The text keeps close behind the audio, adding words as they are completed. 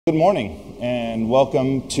Good morning and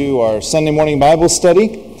welcome to our Sunday morning Bible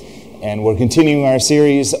study, and we're continuing our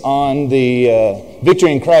series on the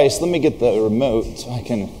victory in Christ. Let me get the remote so I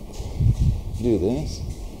can do this.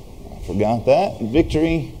 I forgot that.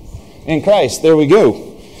 Victory in Christ. There we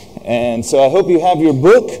go. And so I hope you have your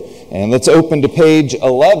book, and let's open to page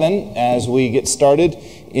 11 as we get started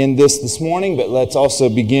in this morning, but let's also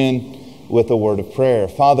begin with a word of prayer.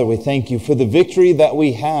 Father, we thank you for the victory that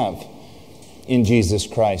we have in Jesus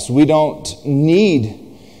Christ. We don't need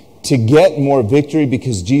to get more victory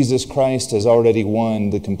because Jesus Christ has already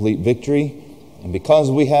won the complete victory. And because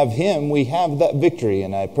we have Him, we have that victory.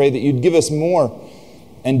 And I pray that you'd give us more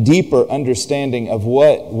and deeper understanding of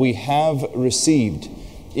what we have received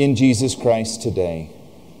in Jesus Christ today.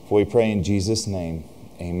 For we pray in Jesus' name,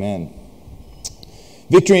 amen.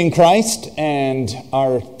 Victory in Christ, and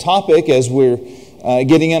our topic as we're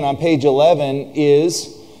getting in on page 11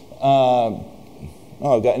 is...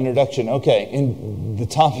 I've got introduction. Okay, in the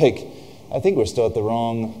topic, I think we're still at the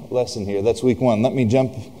wrong lesson here. That's week 1. Let me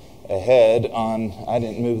jump ahead on, I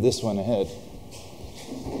didn't move this one ahead.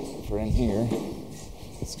 If we're in here,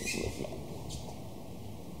 let's just look at it.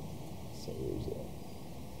 So where's that?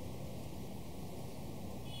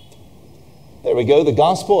 There we go, the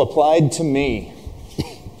gospel applied to me.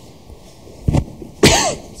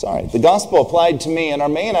 Sorry, the gospel applied to me, and our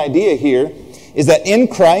main idea here is that in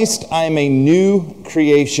Christ I am a new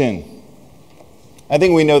creation. I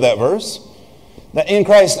think we know that verse. That in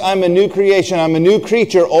Christ I'm a new creation. I'm a new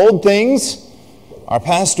creature. Old things are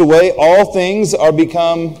passed away. All things are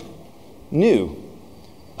become new.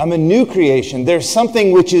 I'm a new creation. There's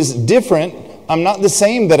something which is different. I'm not the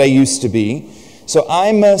same that I used to be. So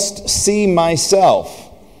I must see myself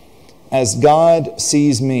as God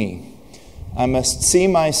sees me. I must see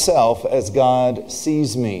myself as God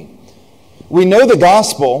sees me. We know the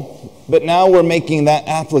gospel, but now we're making that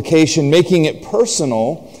application, making it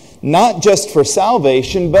personal, not just for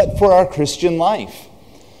salvation, but for our Christian life.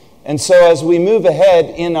 And so as we move ahead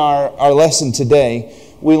in our lesson today,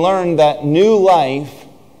 we learn that new life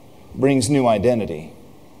brings new identity.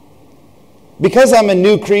 Because I'm a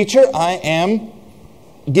new creature, I am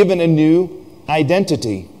given a new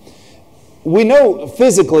identity. We know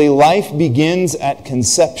physically life begins at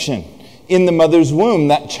conception. In the mother's womb,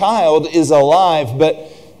 that child is alive, but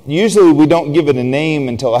usually we don't give it a name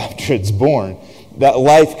until after it's born. That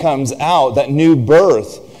life comes out, that new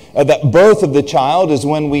birth. That birth of the child is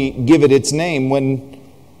when we give it its name. When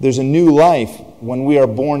there's a new life, when we are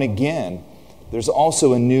born again, there's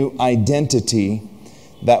also a new identity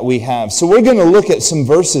that we have. So we're going to look at some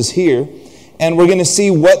verses here, and we're going to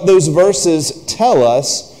see what those verses tell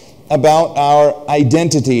us about our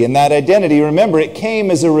identity. And that identity, remember, it came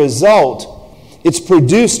as a result. It's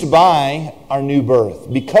produced by our new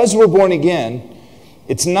birth. Because we're born again,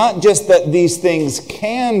 it's not just that these things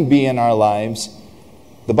can be in our lives.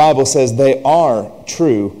 The Bible says they are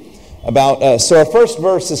true about us. So our first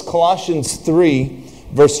verse is Colossians 3,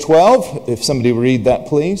 verse 12. If somebody would read that,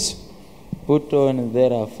 please. Put on,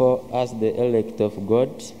 therefore, as the elect of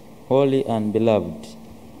God, holy and beloved,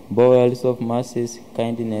 bowels of mercies,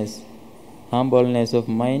 kindness, humbleness of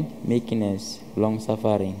mind, meekness,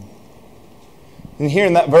 long-suffering. And here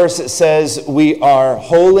in that verse it says we are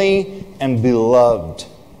holy and beloved.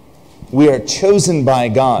 We are chosen by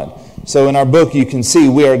God. So in our book you can see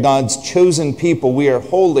we are God's chosen people. We are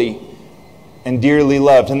holy and dearly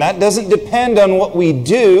loved. And that doesn't depend on what we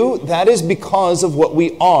do. That is because of what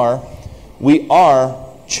we are. We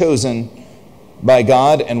are chosen by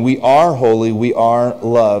God, and we are holy, we are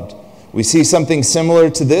loved. We see something similar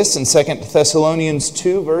to this in 2 Thessalonians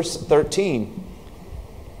 2, verse 13.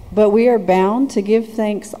 But we are bound to give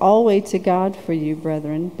thanks always to God for you,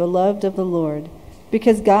 brethren, beloved of the Lord,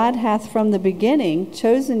 because God hath from the beginning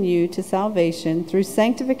chosen you to salvation through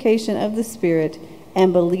sanctification of the Spirit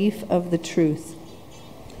and belief of the truth.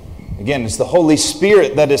 Again, it's the Holy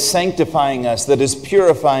Spirit that is sanctifying us, that is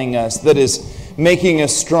purifying us, that is making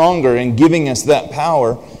us stronger and giving us that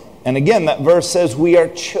power. And again, that verse says we are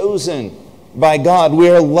chosen by God. We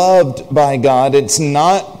are loved by God. It's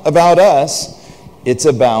not about us. It's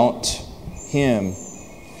about Him.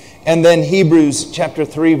 And then Hebrews chapter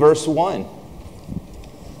 3, verse 1.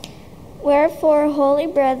 Wherefore, holy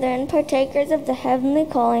brethren, partakers of the heavenly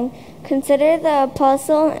calling, consider the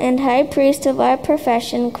apostle and high priest of our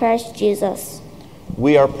profession, Christ Jesus.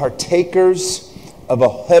 We are partakers of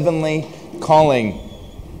a heavenly calling.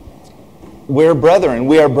 We're brethren.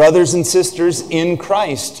 We are brothers and sisters in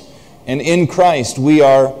Christ. And in Christ we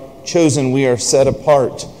are chosen. We are set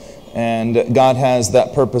apart. And God has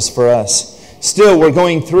that purpose for us. Still, we're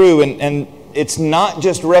going through, and It's not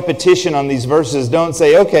just repetition on these verses. Don't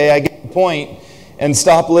say, okay, I get the point, and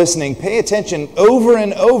stop listening. Pay attention over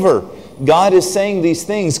and over. God is saying these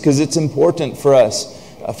things because it's important for us.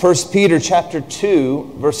 1 Peter chapter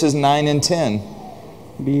 2, verses 9 and 10.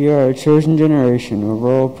 But ye are a chosen generation, a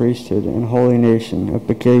royal priesthood, and holy nation, a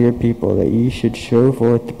peculiar people, that ye should show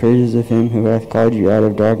forth the praises of him who hath called you out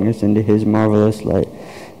of darkness into his marvelous light,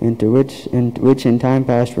 into which in time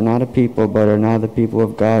past were not a people, but are now the people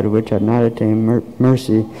of God, which had not attained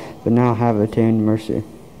mercy, but now have attained mercy.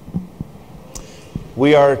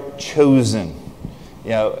 We are chosen.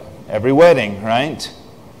 Every wedding, right?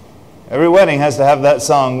 Every wedding has to have that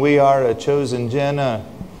song, we are a chosen generation,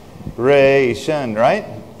 right?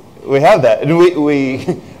 We have that. And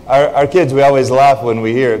our kids, we always laugh when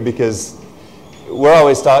we hear it because we're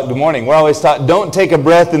always taught, good morning, we're always taught, don't take a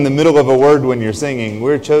breath in the middle of a word when you're singing.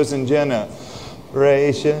 We're chosen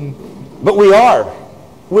generation. But we are.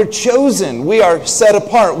 We're chosen. We are set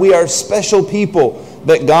apart. We are special people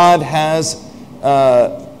that God has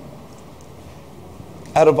out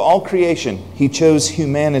of all creation. He chose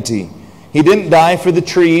humanity. He didn't die for the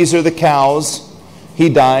trees or the cows. He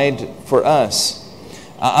died for us.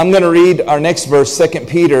 I'm going to read our next verse, 2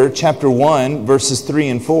 Peter chapter 1, verses 3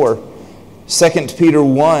 and 4. 2 Peter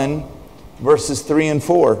 1, verses 3 and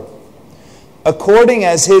 4. According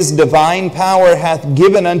as his divine power hath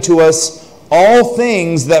given unto us all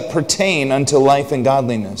things that pertain unto life and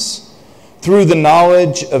godliness, through the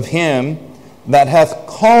knowledge of him that hath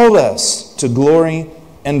called us to glory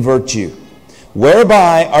and virtue,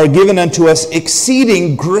 whereby are given unto us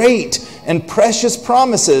exceeding great and precious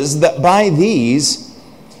promises, that by these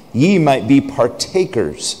ye might be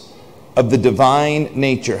partakers of the divine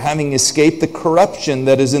nature, having escaped the corruption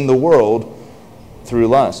that is in the world through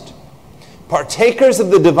lust. Partakers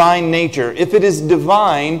of the divine nature. If it is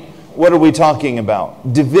divine, what are we talking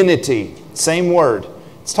about? Divinity, same word.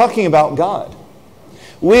 It's talking about God.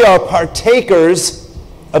 We are partakers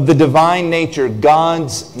of the divine nature,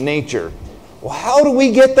 God's nature. Well, how do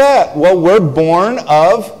we get that? Well, we're born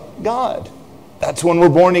of God. That's when we're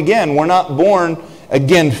born again. We're not born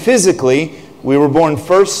again physically. We were born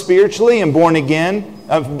first spiritually and born again.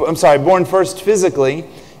 Born first physically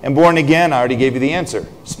and born again. I already gave you the answer.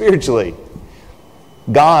 Spiritually.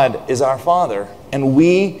 God is our Father, and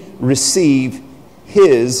we receive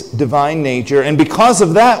his divine nature. And because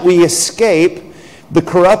of that, we escape the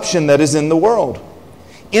corruption that is in the world.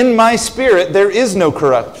 In my spirit, there is no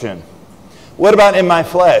corruption. What about in my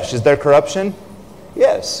flesh? Is there corruption?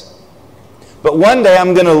 Yes. But one day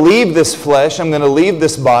I'm going to leave this flesh, I'm going to leave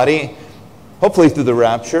this body, hopefully through the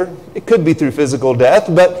rapture. It could be through physical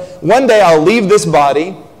death, but one day I'll leave this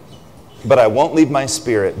body, but I won't leave my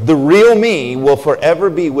spirit. The real me will forever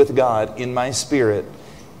be with God in my spirit,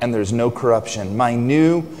 and there's no corruption. My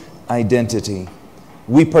new identity.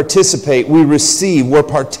 We participate, we receive, we're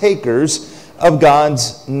partakers of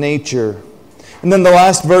God's nature. And then the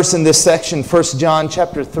last verse in this section, 1 John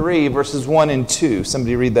chapter 3, verses 1 and 2.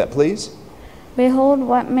 Somebody read that, please. Behold,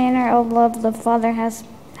 what manner of love the Father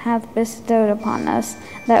hath bestowed upon us,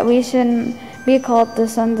 that we should be called the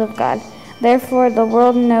sons of God. Therefore the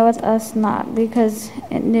world knoweth us not, because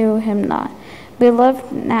it knew him not.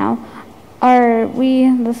 Beloved, now are we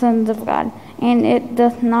the sons of God, and it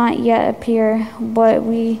doth not yet appear what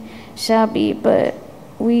we shall be, but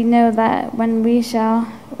we know that when he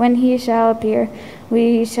shall appear,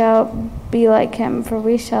 we shall be like him, for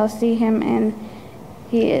we shall see him and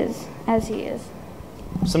he is as he is.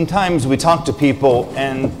 Sometimes we talk to people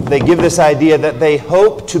and they give this idea that they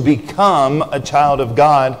hope to become a child of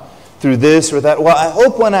God through this or that. Well, I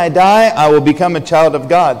hope when I die I will become a child of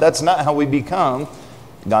God. That's not how we become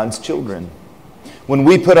God's children. When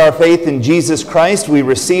we put our faith in Jesus Christ, we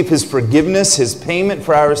receive his forgiveness, his payment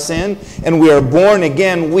for our sin, and we are born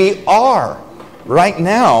again. We are, right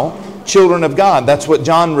now, children of God. That's what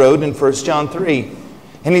John wrote in 1 John 3.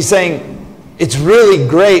 And he's saying, it's really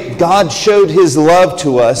great. God showed his love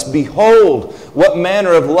to us. Behold, what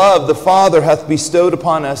manner of love the Father hath bestowed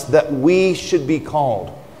upon us, that we should be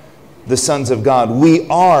called the sons of God. We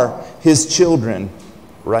are his children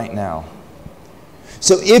right now.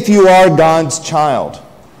 So if you are God's child,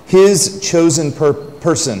 his chosen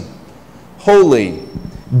person, holy,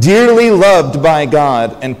 dearly loved by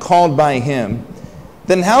God and called by him,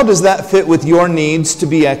 then how does that fit with your needs to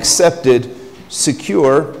be accepted,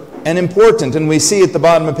 secure, and important? And we see at the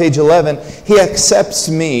bottom of page 11, he accepts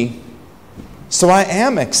me, so I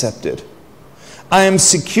am accepted. I am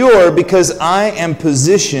secure because I am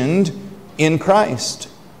positioned in Christ.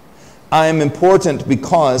 I am important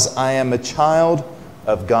because I am a child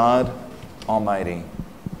of God Almighty.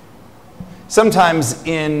 Sometimes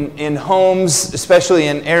in homes, especially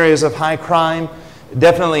in areas of high crime,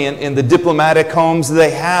 definitely in the diplomatic homes,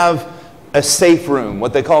 they have a safe room,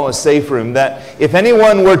 what they call a safe room, that if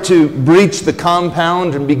anyone were to breach the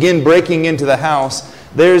compound and begin breaking into the house,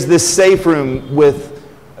 there's this safe room with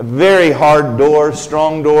a very hard door,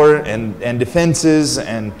 strong door, and defenses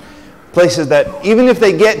and places that even if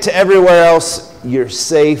they get to everywhere else, you're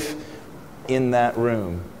safe in that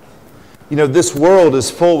room. You know, this world is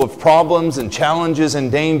full of problems and challenges and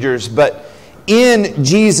dangers, but in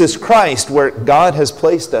Jesus Christ, where God has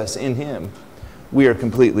placed us in Him, we are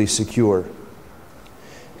completely secure.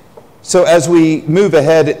 So as we move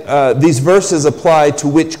ahead, these verses apply to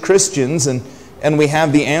which Christians, and we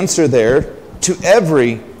have the answer there, to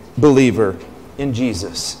every believer in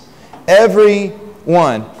Jesus.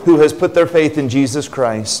 Everyone who has put their faith in Jesus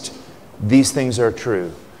Christ, these things are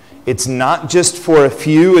true. It's not just for a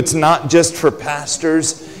few, it's not just for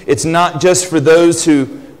pastors, it's not just for those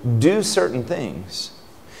who do certain things.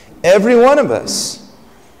 Every one of us,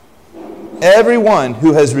 everyone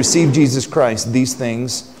who has received Jesus Christ, these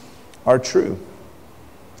things are true.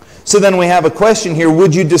 So then we have a question here.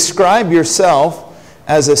 Would you describe yourself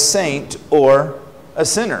as a saint or a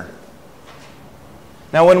sinner?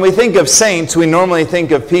 Now, when we think of saints, we normally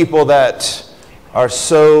think of people that are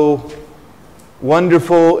so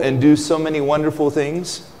wonderful and do so many wonderful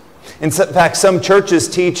things. In fact, some churches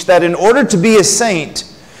teach that in order to be a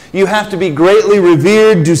saint, you have to be greatly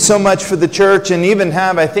revered, do so much for the church, and even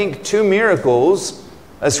have, I think, 2 miracles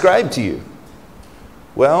ascribed to you.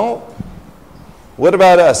 Well, what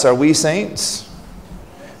about us? Are we saints?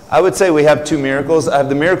 I would say we have 2 miracles. I have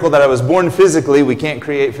the miracle that I was born physically. We can't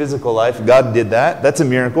create physical life. God did that. That's a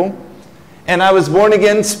miracle. And I was born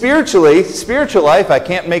again spiritually. Spiritual life, I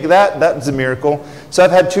can't make that. That's a miracle. So I've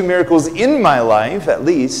had 2 miracles in my life, at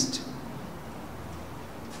least.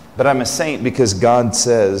 But I'm a saint because God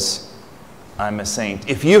says I'm a saint.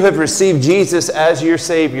 If you have received Jesus as your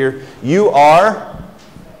Savior, you are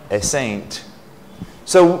a saint.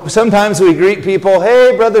 So sometimes we greet people,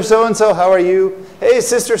 hey, brother so-and-so, how are you? Hey,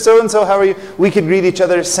 sister so-and-so, how are you? We could greet each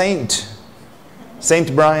other, Saint.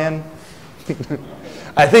 Saint Brian.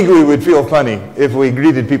 I think we would feel funny if we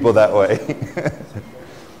greeted people that way.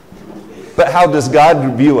 But how does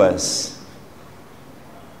God view us?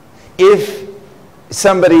 If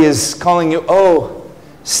somebody is calling you, oh,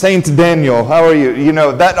 Saint Daniel, how are you? You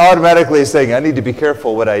know, that automatically is saying, I need to be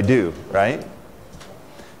careful what I do, right?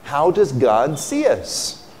 How does God see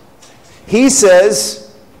us? He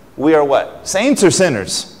says we are what? Saints or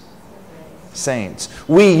sinners? Saints.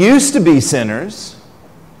 We used to be sinners,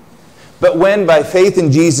 but when by faith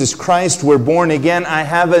in Jesus Christ we're born again, I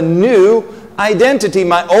have a new identity.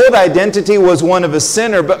 My old identity was one of a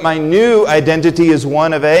sinner, but my new identity is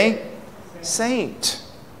one of a saint.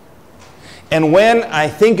 And when I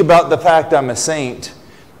think about the fact I'm a saint,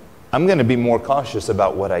 I'm going to be more cautious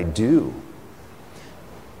about what I do.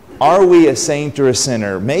 Are we a saint or a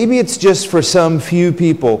sinner? Maybe it's just for some few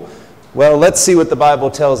people. Well, let's see what the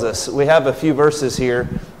Bible tells us. We have a few verses here.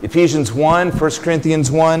 Ephesians 1, 1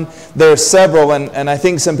 Corinthians 1. There are several, and I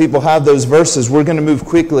think some people have those verses. We're going to move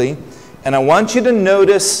quickly. And I want you to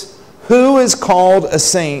notice who is called a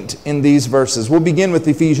saint in these verses. We'll begin with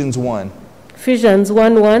Ephesians 1. Ephesians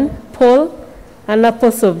 1:1, Paul, an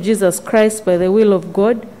apostle of Jesus Christ by the will of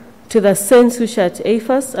God, to the saints which are at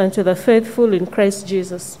Ephesus, and to the faithful in Christ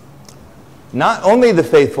Jesus. Not only the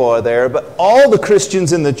faithful are there, but all the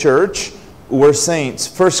Christians in the church were saints.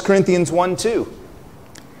 1 Corinthians 1:2.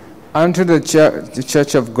 Unto the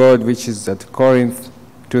church of God which is at Corinth,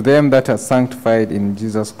 to them that are sanctified in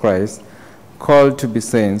Jesus Christ, called to be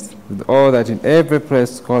saints, with all that in every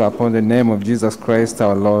place call upon the name of Jesus Christ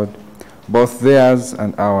our Lord, both theirs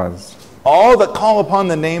and ours. All that call upon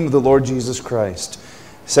the name of the Lord Jesus Christ.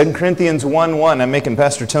 2 Corinthians 1:1. I'm making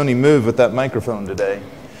Pastor Tony move with that microphone today.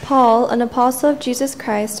 Paul, an apostle of Jesus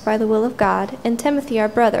Christ by the will of God, and Timothy our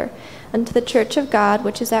brother, unto the church of God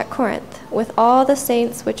which is at Corinth, with all the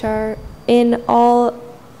saints which are in all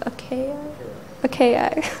Achaia.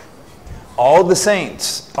 All the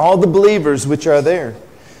saints, all the believers which are there.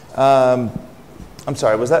 I'm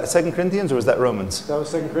sorry, was that 2 Corinthians or was that Romans? That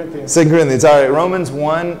was 2 Corinthians. 2 Corinthians, all right. Romans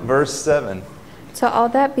 1, verse 7. To all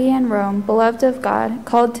that be in Rome, beloved of God,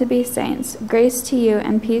 called to be saints, grace to you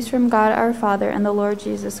and peace from God our Father and the Lord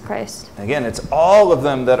Jesus Christ. Again, it's all of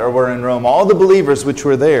them that were in Rome. All the believers which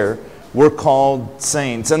were there were called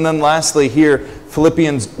saints. And then lastly here,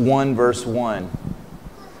 Philippians 1, verse 1.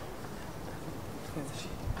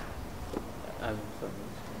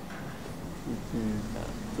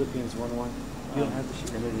 Philippians 1:1. You don't have the sheet.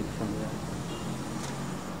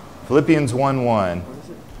 Philippians 1:1.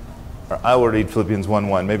 Or I will read Philippians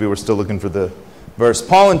 1:1. Maybe we're still looking for the verse.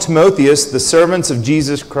 Paul and Timotheus, the servants of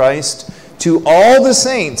Jesus Christ, to all the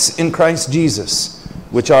saints in Christ Jesus,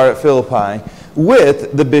 which are at Philippi,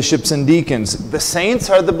 with the bishops and deacons. The saints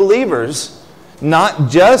are the believers, not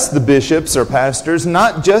just the bishops or pastors,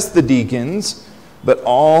 not just the deacons, but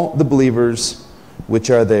all the believers which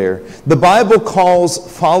are there. The Bible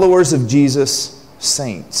calls followers of Jesus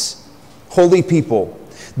saints, holy people.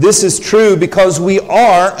 This is true because we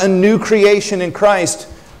are a new creation in Christ.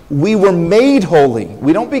 We were made holy.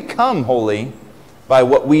 We don't become holy by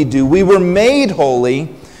what we do. We were made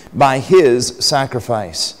holy by His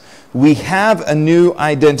sacrifice. We have a new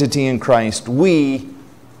identity in Christ. We,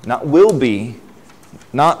 not will be,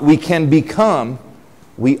 not we can become,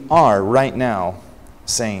 we are right now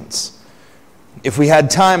saints. If we had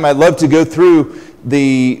time, I'd love to go through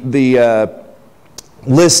the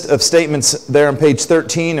list of statements there on page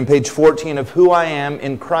 13 and page 14 of who I am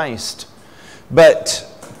in Christ. But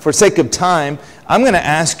for sake of time, I'm going to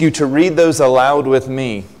ask you to read those aloud with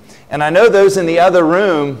me. And I know those in the other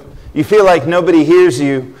room, you feel like nobody hears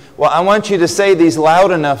you. Well, I want you to say these loud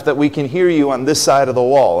enough that we can hear you on this side of the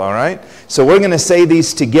wall, all right? So we're going to say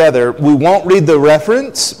these together. We won't read the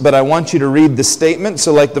reference, but I want you to read the statement.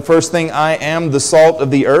 So like the first thing, I am the salt of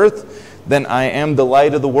the earth. Then I am the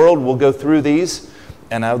light of the world. We'll go through these.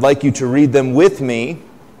 And I would like you to read them with me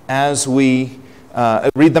as we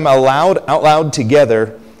read them out loud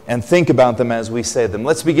together and think about them as we say them.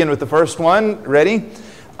 Let's begin with the first one. Ready?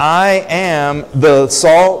 I am the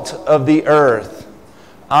salt of the earth.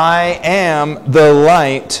 I am the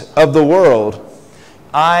light of the world.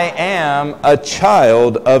 I am a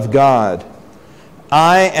child of God.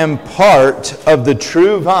 I am part of the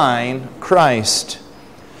true vine, Christ.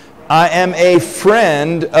 I am a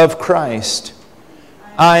friend of Christ.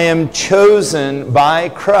 I am chosen by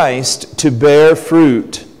Christ to bear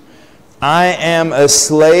fruit. I am a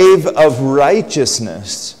slave of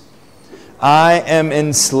righteousness. I am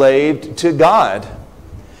enslaved to God.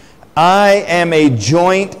 I am a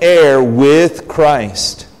joint heir with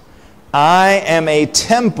Christ. I am a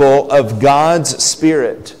temple of God's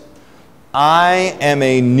Spirit. I am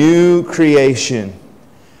a new creation.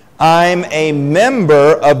 I'm a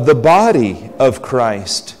member of the body of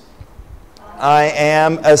Christ. I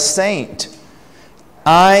am a saint.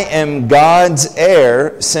 I am God's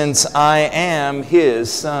heir since I am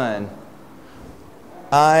His son.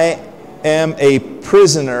 I am a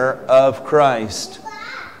prisoner of Christ.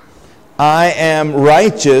 I am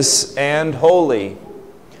righteous and holy.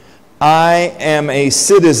 I am a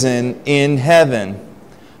citizen in heaven.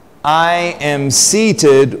 I am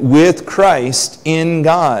seated with Christ in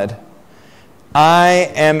God. I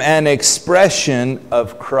am an expression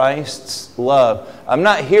of Christ's love. I'm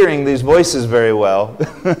not hearing these voices very well.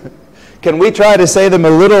 Can we try to say them a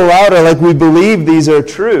little louder like we believe these are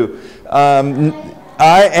true?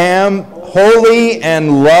 I am holy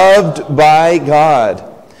and loved by God.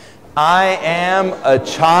 I am a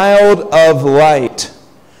child of light.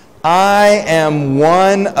 I am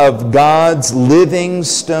one of God's living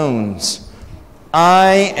stones.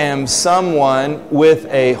 I am someone with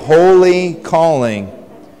a holy calling.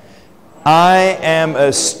 I am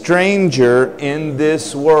a stranger in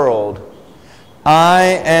this world.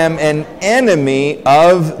 I am an enemy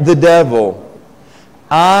of the devil.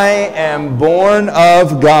 I am born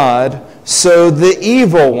of God, so the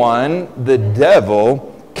evil one, the devil,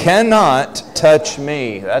 cannot touch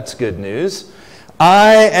me. That's good news.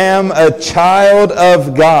 I am a child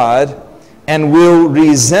of God and will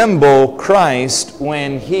resemble Christ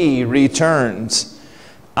when He returns.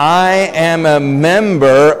 I am a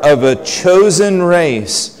member of a chosen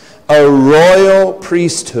race, a royal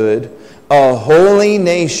priesthood, a holy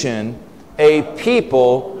nation, a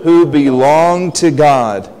people who belong to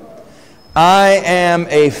God. I am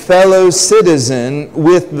a fellow citizen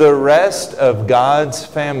with the rest of God's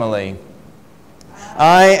family.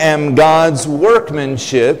 I am God's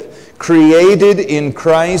workmanship, created in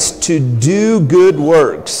Christ to do good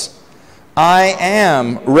works. I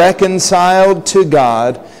am reconciled to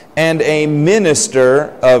God and a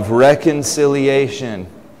minister of reconciliation.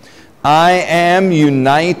 I am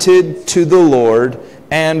united to the Lord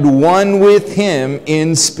and one with Him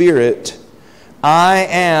in spirit. I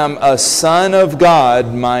am a son of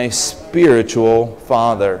God, my spiritual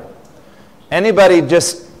father. Anybody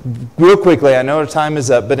just real quickly, I know our time is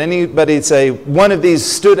up, but anybody say, one of these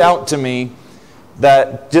stood out to me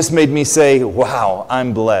that just made me say, wow,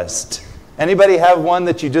 I'm blessed. Anybody have one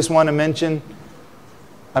that you just want to mention?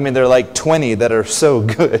 I mean, there are like 20 that are so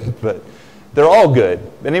good, but they're all good.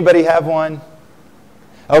 Anybody have one?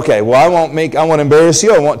 Okay, well, I won't embarrass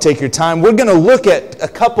you. I won't take your time. We're going to look at a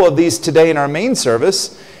couple of these today in our main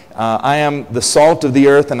service. I am the salt of the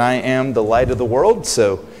earth and I am the light of the world.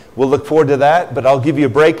 So we'll look forward to that. But I'll give you a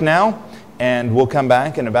break now and we'll come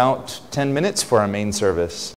back in about 10 minutes for our main service.